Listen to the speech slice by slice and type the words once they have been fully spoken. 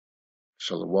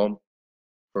Shalom.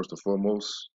 First and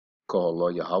foremost, call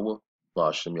Allah Yahweh,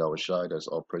 Ba'ashem Yahweh Shai, that's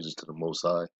all praises to the Most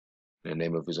High, in the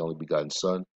name of His only begotten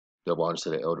Son. Double honors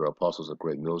to the elder apostles of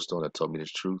Great Millstone that taught me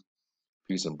this truth.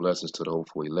 Peace and blessings to the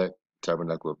hopeful elect,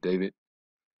 Tabernacle of David.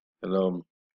 And I'm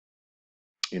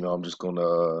just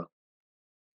gonna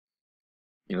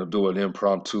do an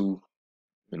impromptu.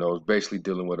 It's basically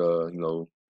dealing with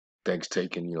things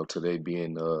taken. Today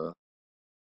being the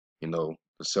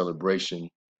celebration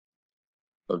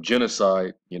of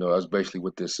genocide. That's basically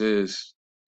what this is.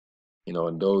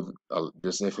 And though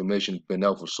this information has been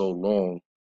out for so long,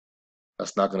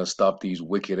 that's not going to stop these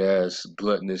wicked ass,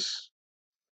 gluttonous,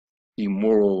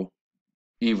 immoral,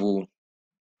 evil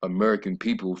American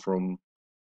people from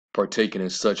partaking in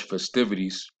such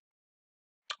festivities.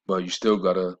 But you still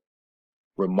got to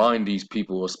remind these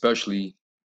people, especially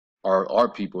our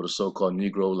people, the so-called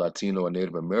Negro, Latino, and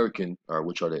Native American, or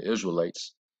which are the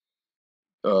Israelites,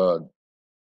 uh,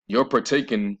 you're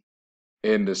partaking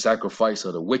in the sacrifice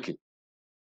of the wicked.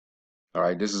 All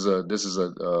right, this is a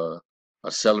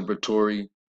celebratory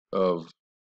of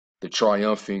the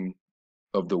triumphing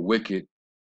of the wicked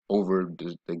over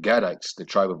the Gadites, the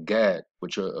tribe of Gad,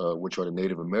 which are the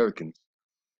Native Americans.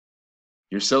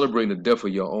 You're celebrating the death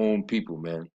of your own people,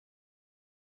 man.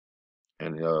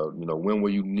 And when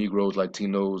will you Negroes,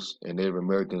 Latinos, and Native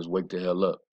Americans wake the hell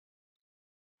up?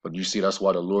 But you see, that's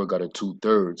why the Lord got a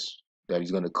 2/3 that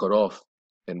He's gonna cut off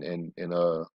and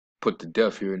put to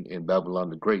death here in Babylon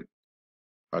the Great.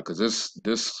 Because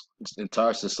this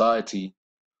entire society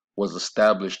was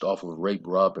established off of rape,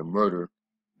 rob, and murder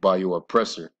by your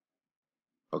oppressor.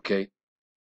 Okay,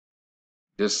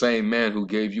 this same man who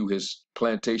gave you his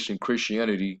plantation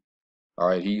Christianity, all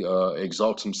right, he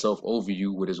exalts himself over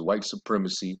you with his white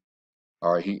supremacy.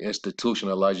 All right, he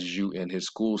institutionalizes you in his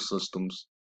school systems.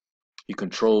 He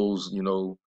controls,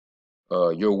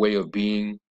 your way of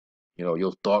being,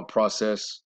 your thought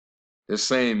process. This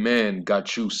same man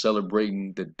got you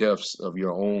celebrating the deaths of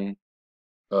your own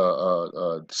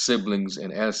siblings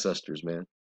and ancestors, man.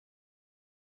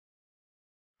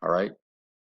 All right.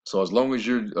 So as long as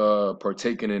you're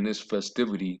partaking in this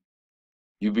festivity,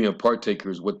 you being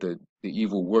partakers with the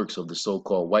evil works of the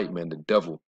so-called white man, the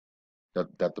devil that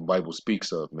the Bible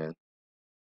speaks of, man.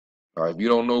 All right. If you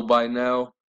don't know by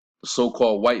now, the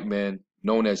so-called white man,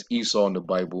 known as Esau in the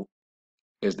Bible,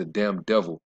 is the damn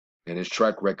devil, and his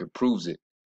track record proves it.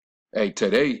 Hey,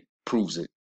 today proves it.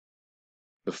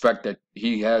 The fact that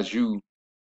he has you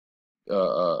uh,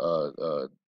 uh, uh, uh,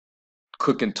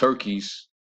 cooking turkeys,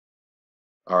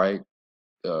 all right,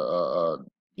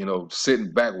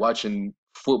 sitting back watching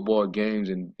football games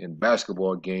and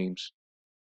basketball games.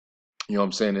 You know what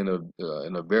I'm saying,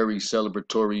 in a very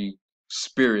celebratory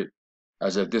spirit,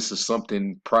 as if this is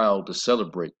something proud to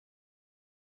celebrate.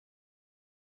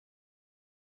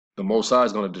 The Most High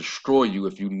is going to destroy you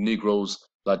if you Negroes,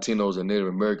 Latinos, and Native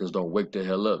Americans don't wake the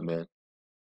hell up, man.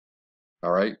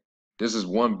 All right? This is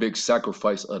one big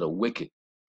sacrifice of the wicked.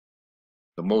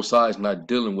 The Most High is not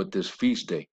dealing with this feast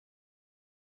day.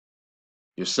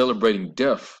 You're celebrating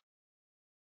death.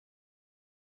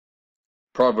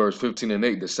 Proverbs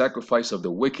 15:8, the sacrifice of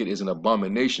the wicked is an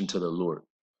abomination to the Lord,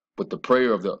 but the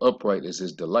prayer of the upright is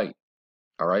his delight.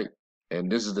 All right? And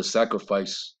this is the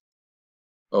sacrifice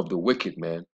of the wicked,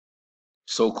 man.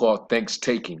 So-called thanks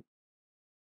taking.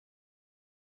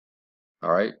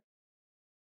 All right?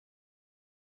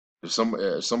 If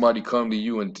somebody come to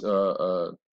you and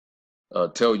tell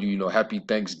you, happy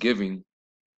Thanksgiving,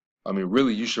 I mean,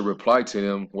 really, you should reply to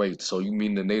them. Wait, so you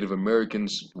mean the Native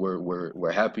Americans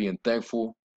were happy and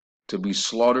thankful to be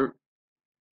slaughtered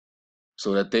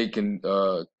so that they can,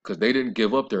 because they didn't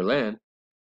give up their land.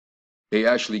 They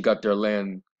actually got their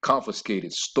land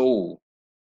confiscated, stole,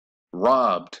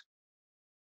 robbed.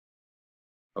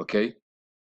 Okay,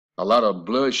 a lot of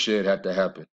bloodshed had to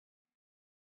happen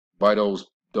by those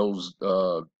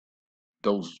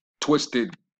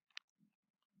twisted,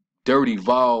 dirty,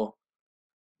 vile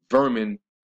vermin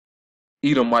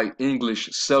Edomite English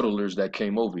settlers that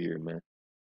came over here, man.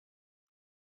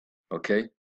 Okay,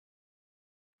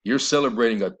 you're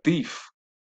celebrating a thief.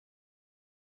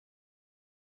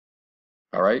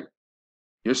 All right,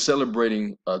 you're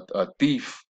celebrating a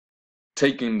thief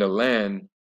taking the land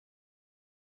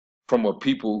from a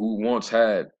people who once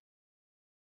had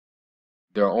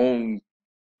their own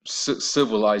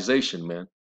civilization, man.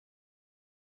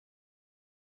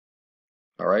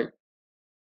 All right,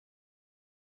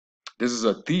 this is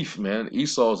a thief, man.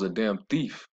 Esau's a damn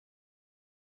thief.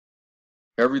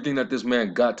 Everything that this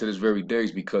man got to this very day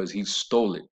is because he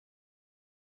stole it.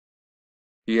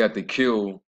 He had to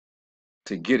kill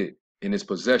to get it in his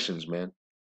possessions, man.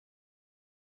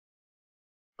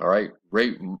 All right,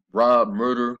 rape, rob,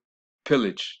 murder,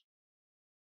 pillage.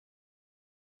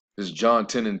 This is John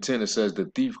 10:10. It says, "The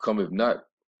thief cometh not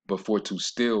before to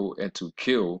steal and to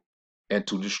kill and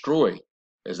to destroy."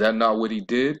 Is that not what he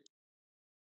did?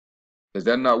 Is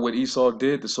that not what Esau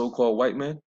did, the so-called white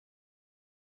man,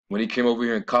 when he came over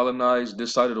here and colonized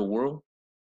this side of the world?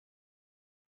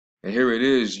 And here it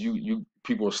is, you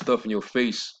people are stuffing your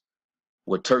face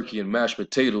with turkey and mashed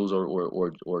potatoes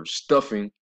or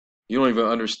stuffing. You don't even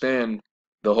understand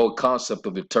the whole concept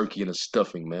of the turkey and the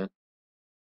stuffing, man.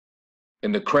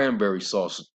 And the cranberry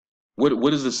sauce.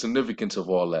 What is the significance of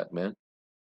all that, man?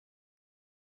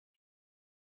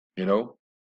 You know?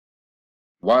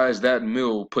 Why is that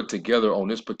meal put together on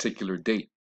this particular date?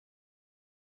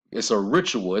 It's a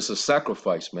ritual, it's a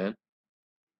sacrifice, man,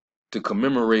 to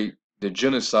commemorate the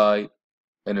genocide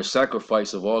and the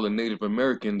sacrifice of all the Native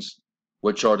Americans,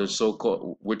 which are the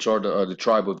so-called, which are the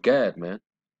tribe of Gad, man,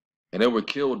 and they were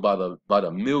killed by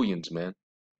the millions, man.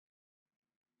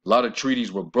 A lot of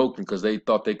treaties were broken because they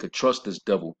thought they could trust this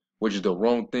devil, which is the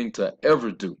wrong thing to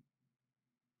ever do.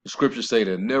 The scriptures say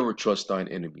to never trust thine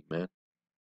enemy, man.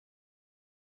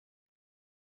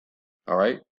 All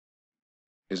right,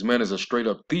 this man is a straight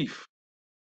up thief,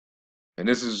 and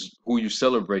this is who you're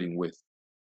celebrating with.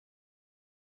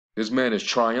 This man is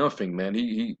triumphing, man.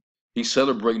 He's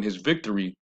celebrating his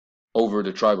victory over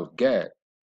the tribe of Gad.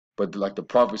 But like the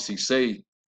prophecies say,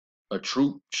 a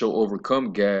troop shall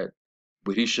overcome Gad,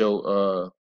 but he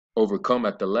shall overcome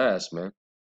at the last, man.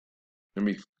 Let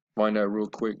me find that real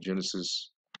quick.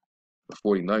 Genesis, the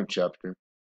 49th chapter,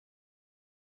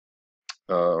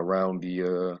 around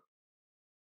the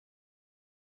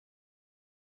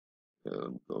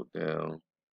go down.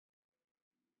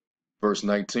 Verse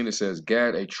 19, it says,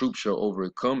 Gad, a troop shall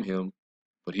overcome him,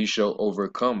 but he shall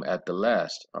overcome at the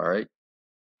last. All right.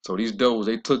 So these devils,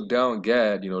 they took down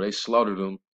Gad, they slaughtered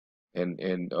him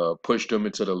and pushed them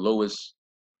into the lowest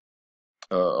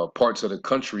parts of the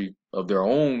country, of their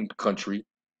own country.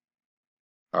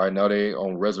 All right, now they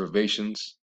on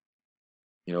reservations.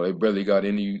 They barely got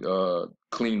any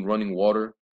clean running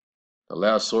water. The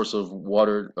last source of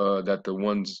water that the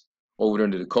ones over there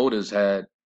in the Dakotas had,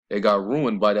 they got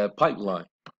ruined by that pipeline.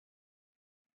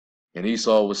 And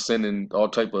Esau was sending all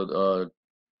type of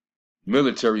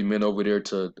military men over there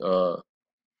to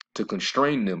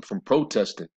constrain them from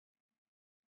protesting.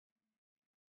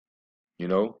 You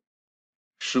know,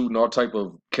 shooting all type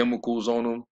of chemicals on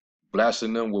them,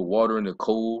 blasting them with water in the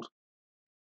cold.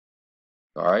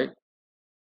 All right.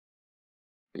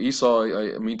 Esau,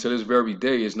 I mean, to this very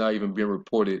day, it's not even being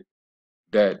reported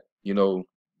that,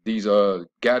 these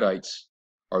Gadites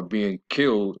are being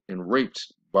killed and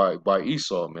raped by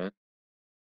Esau, man.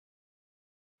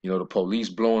 The police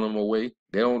blowing them away.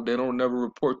 They don't never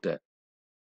report that.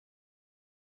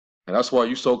 And that's why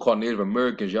you so-called Native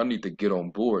Americans, y'all need to get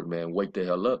on board, man. Wake the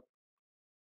hell up.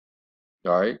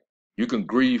 All right. You can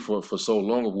grieve for so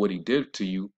long of what he did to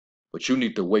you, but you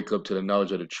need to wake up to the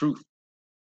knowledge of the truth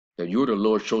that you're the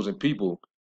Lord's chosen people.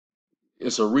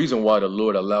 It's a reason why the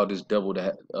Lord allowed this devil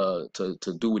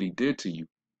to do what he did to you.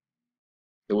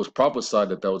 It was prophesied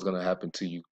that that was going to happen to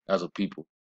you as a people.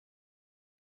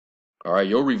 All right,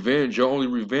 your only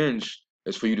revenge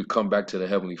is for you to come back to the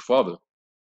Heavenly Father.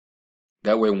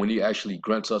 That way, when He actually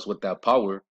grants us with that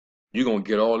power, you're gonna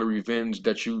get all the revenge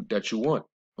that you want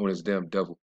on this damn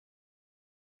devil.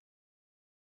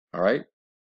 All right,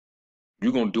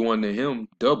 you're gonna do unto him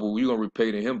double. You're gonna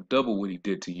repay to him double what he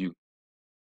did to you.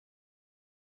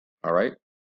 All right,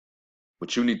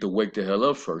 but you need to wake the hell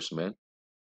up first, man.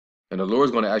 And the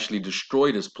Lord's gonna actually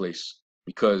destroy this place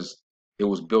because it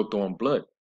was built on blood.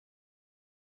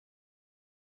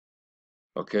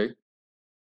 Okay,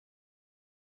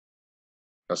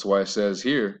 that's why it says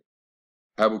here,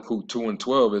 Habakkuk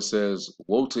 2:12. It says,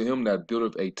 "Woe to him that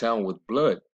buildeth a town with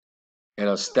blood, and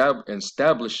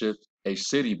establisheth a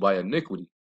city by iniquity."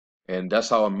 And that's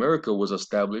how America was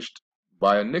established,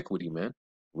 by iniquity, man.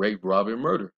 Rape, rob, and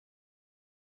murder.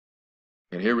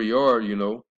 And here we are,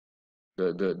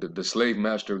 the slave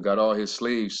master got all his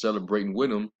slaves celebrating with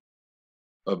him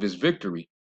of his victory.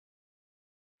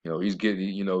 He's getting,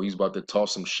 he's about to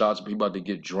toss some shots, but he's about to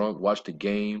get drunk, watch the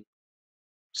game,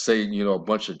 say, a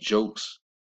bunch of jokes,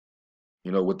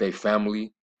 with their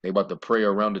family. They about to pray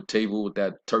around the table with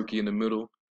that turkey in the middle,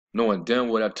 knowing damn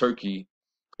well that turkey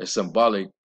is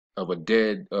symbolic of a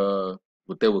dead,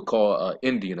 what they would call an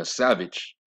Indian, a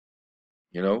savage,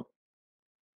 you know,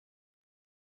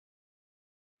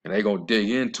 and they gonna dig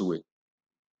into it,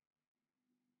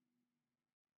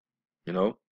 you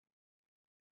know.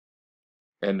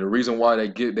 And the reason why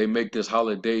they make this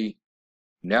holiday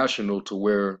national to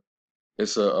where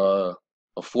it's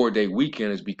a 4-day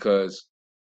weekend is because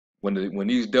when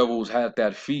these devils had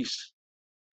that feast,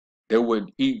 they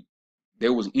would eat. They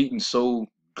was eating so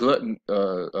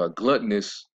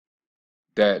gluttonous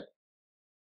that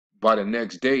by the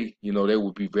next day, they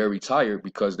would be very tired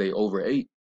because they overate.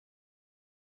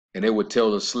 And they would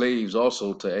tell the slaves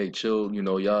also to, hey, chill,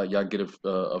 y'all get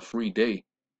a free day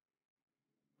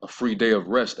of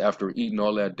rest after eating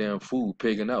all that damn food,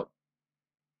 pigging out.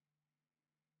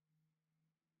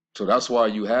 So that's why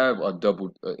you have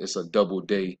it's a double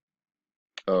day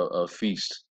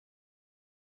feast.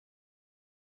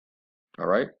 All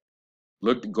right,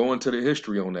 go into the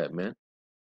history on that, man.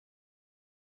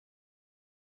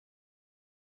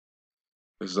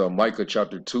 This is Micah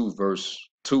chapter 2, verse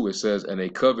 2. It says, and they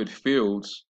covered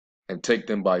fields and take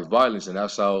them by violence, and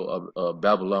that's how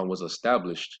Babylon was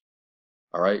established.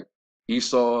 All right,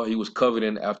 Esau, he was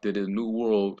coveting after the New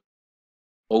World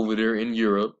over there in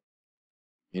Europe.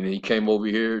 And he came over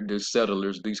here, these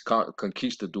settlers, these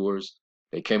conquistadors,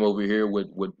 they came over here with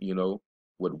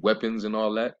weapons and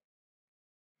all that.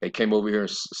 They came over here and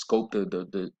scoped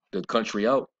the country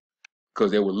out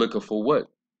because they were looking for what?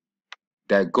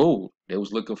 That gold. They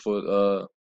was looking for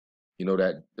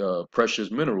that precious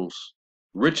minerals,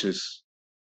 riches.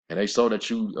 And they saw that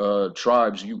you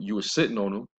tribes, you were sitting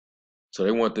on them. So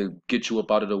they want to get you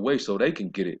up out of the way so they can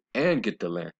get it and get the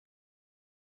land.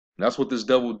 And that's what this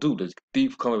devil do. The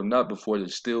thief cometh not before to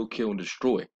steal, kill, and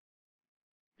destroy.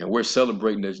 And we're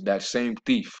celebrating that same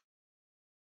thief.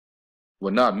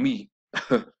 Well, not me,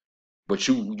 but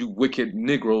you wicked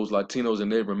Negroes, Latinos, and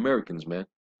Native Americans, man.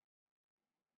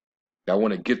 That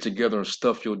want to get together and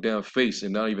stuff your damn face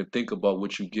and not even think about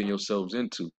what you're getting yourselves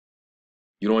into.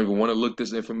 You don't even want to look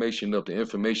this information up. The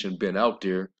information been out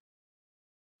there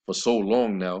for so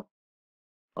long now.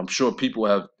 I'm sure people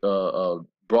have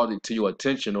brought it to your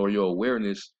attention or your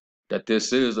awareness that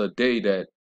this is a day that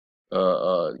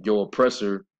your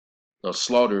oppressor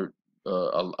slaughtered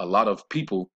a lot of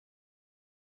people.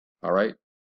 All right,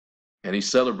 and he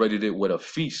celebrated it with a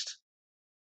feast.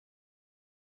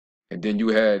 And then you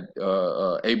had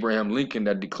Abraham Lincoln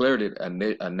that declared it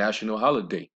a national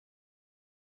holiday.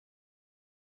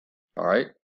 All right.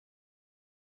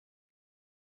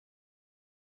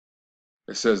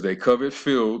 It says they covet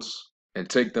fields and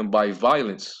take them by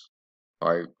violence. All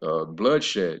right.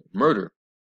 Bloodshed, murder,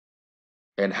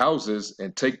 and houses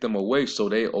and take them away. So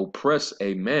they oppress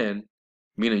a man,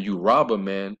 meaning you rob a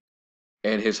man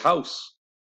and his house,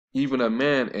 even a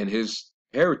man and his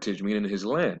heritage, meaning his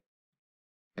land.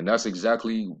 And that's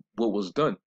exactly what was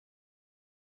done.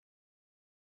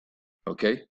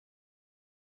 Okay.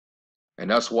 And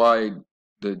that's why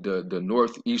the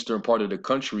northeastern part of the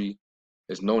country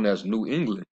is known as New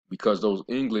England because those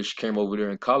English came over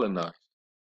there and colonized.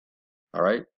 All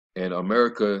right, and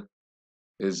America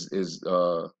is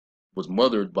was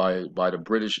mothered by the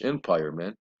British Empire,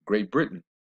 man, Great Britain.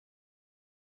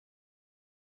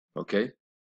 Okay,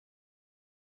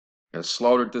 and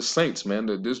slaughtered the saints, man.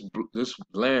 This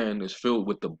land is filled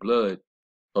with the blood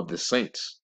of the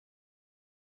saints,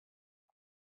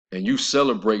 and you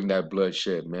celebrating that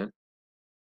bloodshed, man.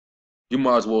 You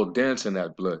might as well dance in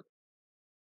that blood.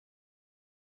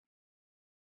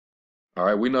 All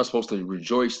right, we're not supposed to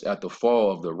rejoice at the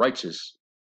fall of the righteous,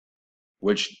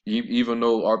 which even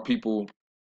though our people,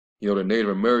 the Native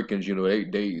Americans,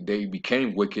 they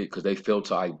became wicked because they fell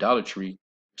to idolatry,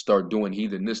 start doing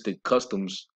heathenistic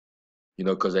customs,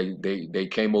 because they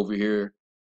came over here,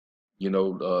 you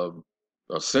know,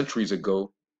 centuries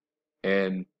ago,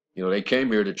 and they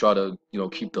came here to try to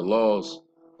keep the laws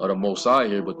of the Most High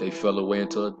here, but they fell away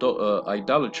into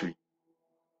idolatry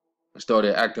and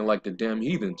started acting like the damn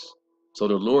heathens. So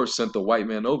the Lord sent the white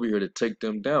man over here to take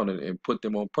them down and put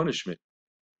them on punishment.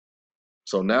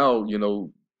 So now,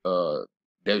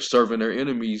 they're serving their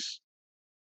enemies,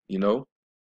 you know,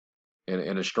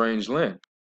 in a strange land.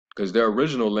 Because their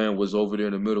original land was over there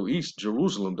in the Middle East,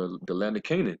 Jerusalem, the land of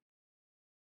Canaan.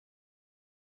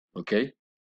 Okay.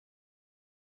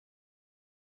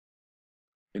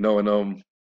 And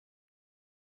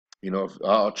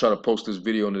I'll try to post this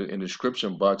video in the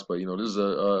description box, but this is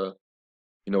a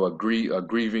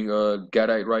grieving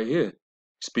Gadite right here,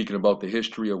 speaking about the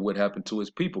history of what happened to his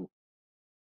people.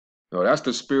 That's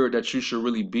the spirit that you should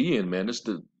really be in, man. It's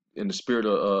in the spirit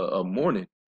of mourning,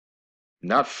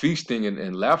 not feasting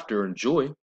and laughter and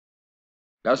joy.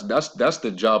 That's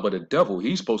the job of the devil.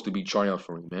 He's supposed to be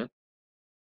triumphant, man.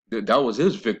 That was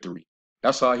his victory.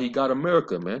 That's how he got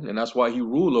America, man. And that's why he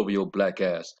ruled over your black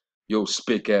ass, your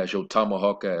spick ass, your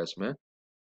tomahawk ass, man.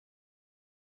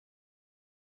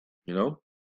 You know?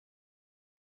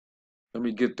 Let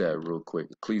me get that real quick.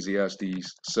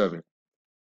 Ecclesiastes 7.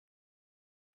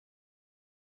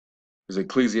 Is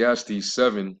Ecclesiastes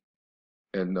 7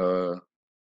 and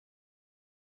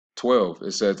 12.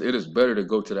 It says, "It is better to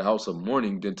go to the house of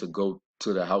mourning than to go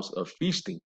to the house of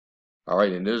feasting." All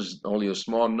right, and there's only a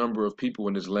small number of people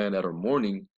in this land that are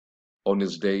mourning on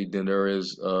this day than there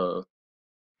is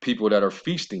people that are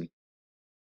feasting.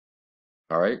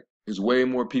 All right, there's way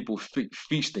more people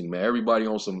feasting, man. Everybody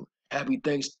on some happy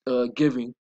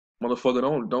Thanksgiving,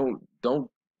 motherfucker. Don't,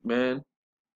 man.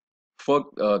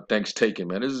 Fuck Thanksgiving,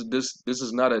 man. This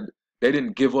is not a. They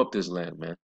didn't give up this land,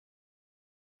 man.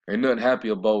 Ain't nothing happy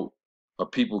about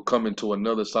people coming to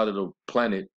another side of the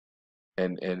planet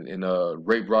and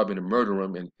rape, robbing, and murder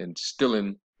them and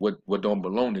stealing what don't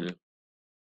belong to them.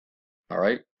 All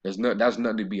right, that's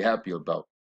nothing to be happy about.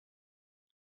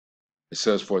 It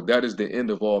says, "For that is the end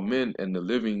of all men, and the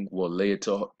living will lay it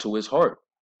to his heart."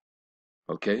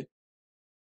 Okay,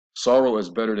 sorrow is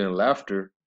better than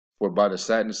laughter, for by the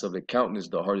sadness of the countenance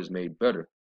the heart is made better.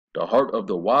 The heart of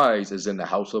the wise is in the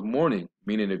house of mourning.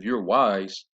 Meaning, if you're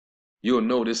wise, you'll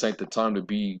know this ain't the time to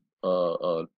be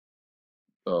uh,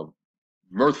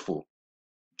 mirthful,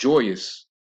 joyous.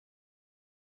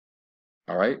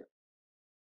 All right,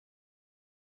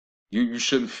 you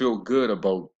shouldn't feel good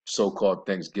about so-called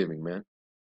Thanksgiving, man.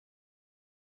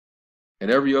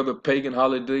 And every other pagan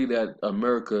holiday that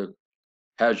America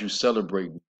has you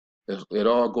celebrating, it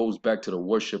all goes back to the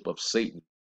worship of Satan.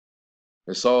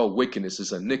 It's all wickedness,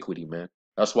 it's iniquity, man.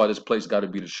 That's why this place got to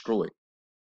be destroyed.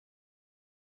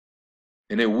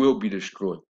 And it will be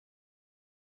destroyed.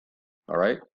 All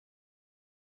right?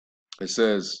 It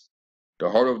says, the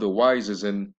heart of the wise is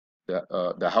in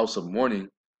the house of mourning,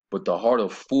 but the heart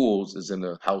of fools is in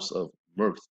the house of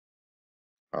mirth.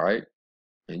 All right?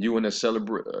 And you in a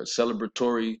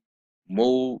celebratory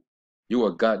mode, you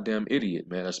a goddamn idiot,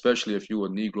 man. Especially if you a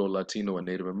Negro, Latino, and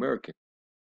Native American.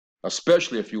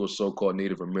 Especially if you a so-called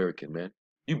Native American, man.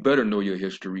 You better know your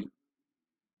history.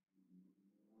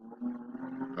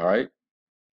 All right.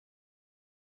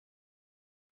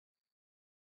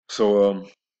 So,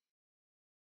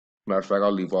 matter of fact,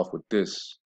 I'll leave off with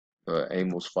this.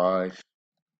 Amos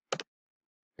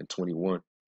 5:21.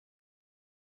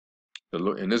 The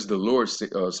Lord, and this is the Lord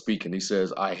speaking. He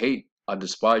says, I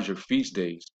despise your feast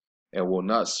days, and will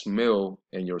not smell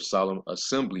in your solemn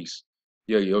assemblies.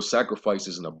 Yeah, your sacrifice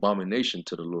is an abomination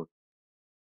to the Lord.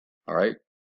 All right.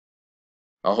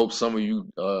 I hope some of you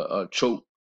choke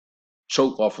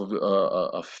off of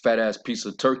a fat ass piece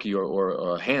of turkey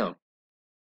or ham.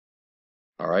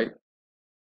 All right.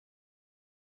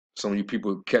 Some of you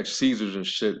people catch Caesars and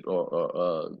shit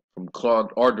or from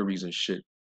clogged arteries and shit,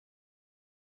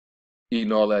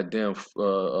 eating all that damn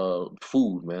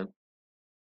food, man.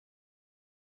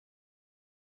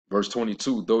 Verse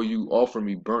 22, though you offer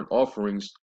me burnt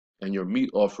offerings and your meat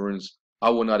offerings, I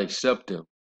will not accept them.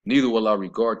 Neither will I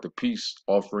regard the peace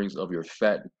offerings of your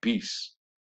fat beasts.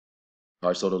 All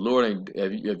right, so the Lord ain't,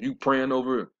 if you praying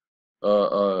over uh,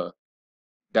 uh,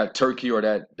 that turkey or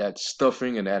that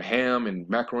stuffing and that ham and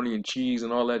macaroni and cheese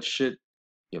and all that shit,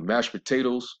 your mashed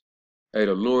potatoes, hey,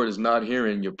 the Lord is not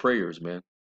hearing your prayers, man.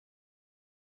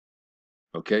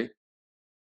 Okay?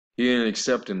 He ain't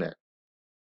accepting that.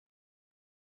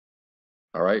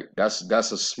 All right? That's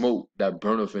a smoke that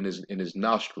burneth in his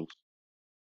nostrils.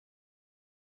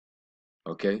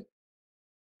 Okay?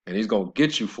 And he's gonna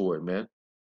get you for it, man.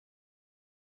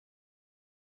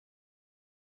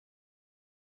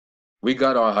 We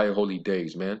got our high holy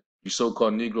days, man. You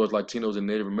so-called Negroes, Latinos, and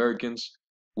Native Americans,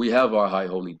 we have our high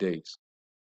holy days.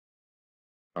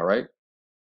 All right?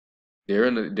 They're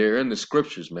in the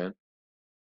scriptures, man.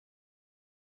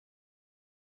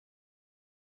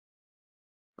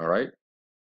 All right?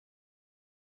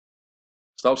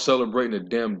 Stop celebrating the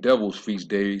damn devil's feast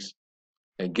days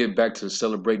and get back to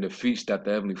celebrating the feast that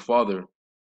the Heavenly Father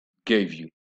gave you.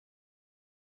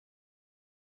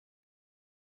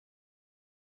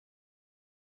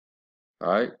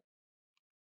 All right?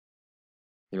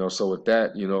 So with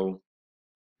that,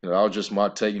 I was just my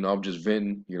take, I'm just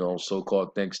venting,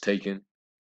 so-called thanks taken,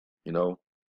 you know.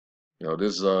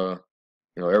 This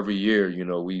every year,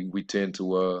 we tend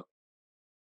to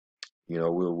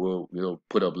we'll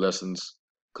put up lessons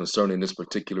concerning this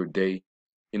particular day.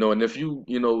 And if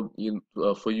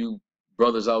for you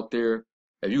brothers out there,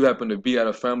 if you happen to be at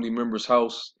a family member's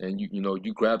house and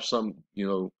you grab some,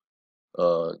 you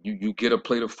get a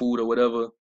plate of food or whatever,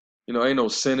 ain't no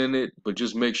sin in it, but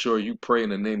just make sure you pray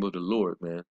in the name of the Lord,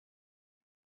 man.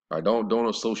 All right, don't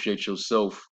associate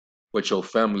yourself with your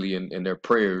family and their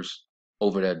prayers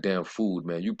over that damn food,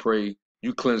 man. You pray,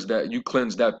 you cleanse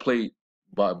that plate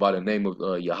by the name of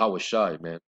Yahweh Shai,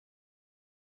 man.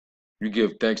 You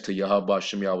give thanks to Yahweh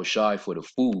Shem Yahweh Shai for the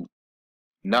food,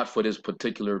 not for this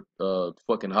particular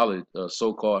fucking holiday,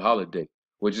 so-called holiday,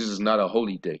 which is not a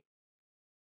holy day.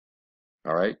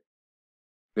 All right,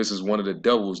 this is one of the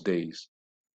devil's days.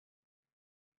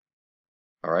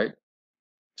 All right,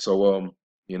 so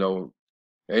you know,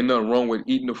 ain't nothing wrong with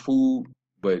eating the food,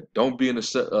 but don't be in a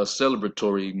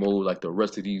celebratory mode like the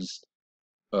rest of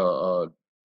uh, uh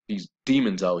these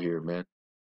demons out here, man.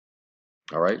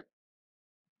 All right.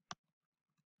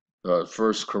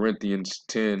 First Corinthians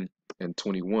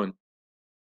 10:21.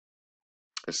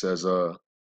 It says, no,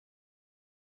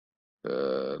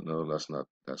 that's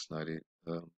not it.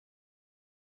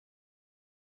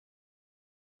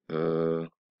 Uh,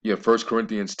 yeah, First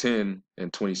Corinthians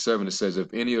 10:27. It says,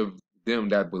 if any of them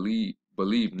that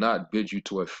believe not bid you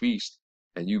to a feast,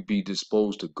 and you be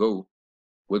disposed to go,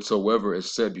 whatsoever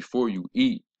is set before you,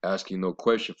 eat, asking no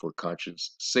question for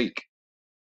conscience sake.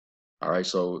 All right,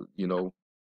 so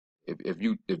if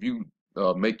you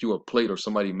make you a plate, or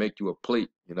somebody make you a plate,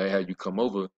 and they had you come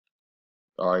over,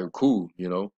 all right, cool,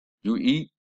 you eat,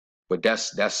 but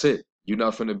that's it. You're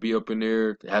not gonna be up in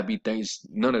there, happy things,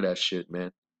 none of that shit,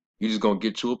 man. You just gonna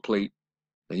get you a plate,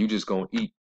 and you just gonna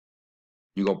eat.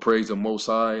 You're gonna praise the Most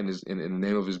High in the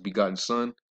name of His begotten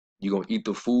Son. You're gonna eat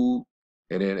the food,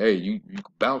 and then hey, you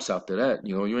bounce after that.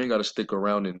 You ain't gotta stick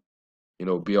around and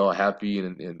be all happy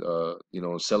and in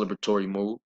celebratory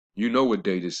mode. You know what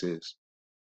day this is.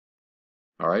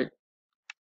 All right.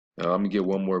 Now, let me get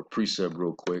one more precept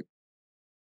real quick.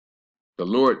 The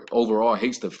Lord overall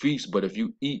hates the feast, but if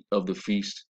you eat of the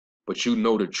feast, but you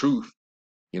know the truth,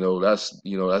 that's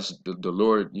the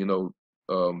Lord.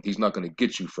 He's not going to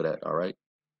get you for that. All right.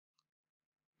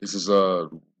 This is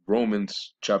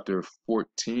Romans chapter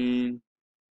 14,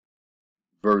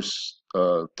 verse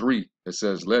 3. It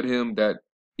says, "Let him that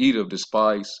eateth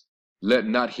despise, let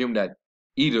not him that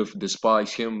eateth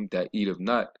despise him that eateth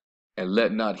not, and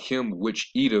let not him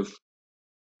which eateth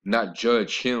not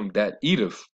judge him that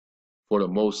eateth, for the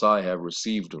Most High have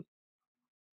received him."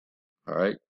 All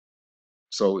right.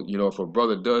 So, if a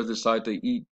brother does decide to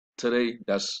eat today,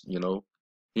 that's,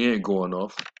 he ain't going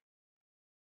off,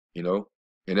 you know.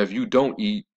 And if you don't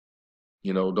eat,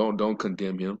 don't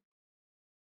condemn him.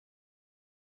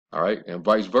 All right. And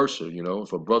vice versa,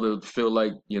 if a brother feel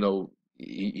like,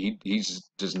 he's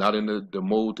just not in the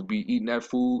mode to be eating that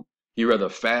food, he rather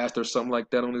fast or something like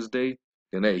that on his day,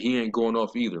 then hey, he ain't going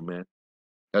off either, man.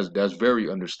 That's very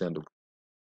understandable.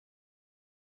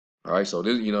 All right. So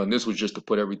this, and this was just to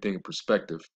put everything in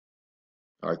perspective.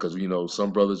 All right, because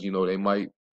some brothers, they might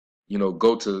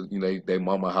go to they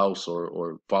mama house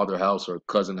or father house or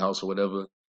cousin house or whatever,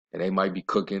 and they might be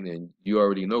cooking, and you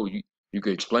already know you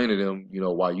could explain to them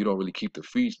why you don't really keep the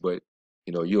feast, but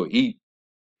you'll eat.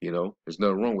 There's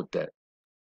nothing wrong with that.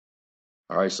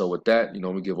 All right, so with that,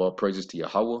 we give all praises to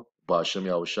Yahweh, Ba'ashem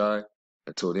Yahushai.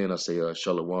 Until then, I say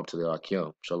shalom to the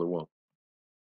Akim, shalom.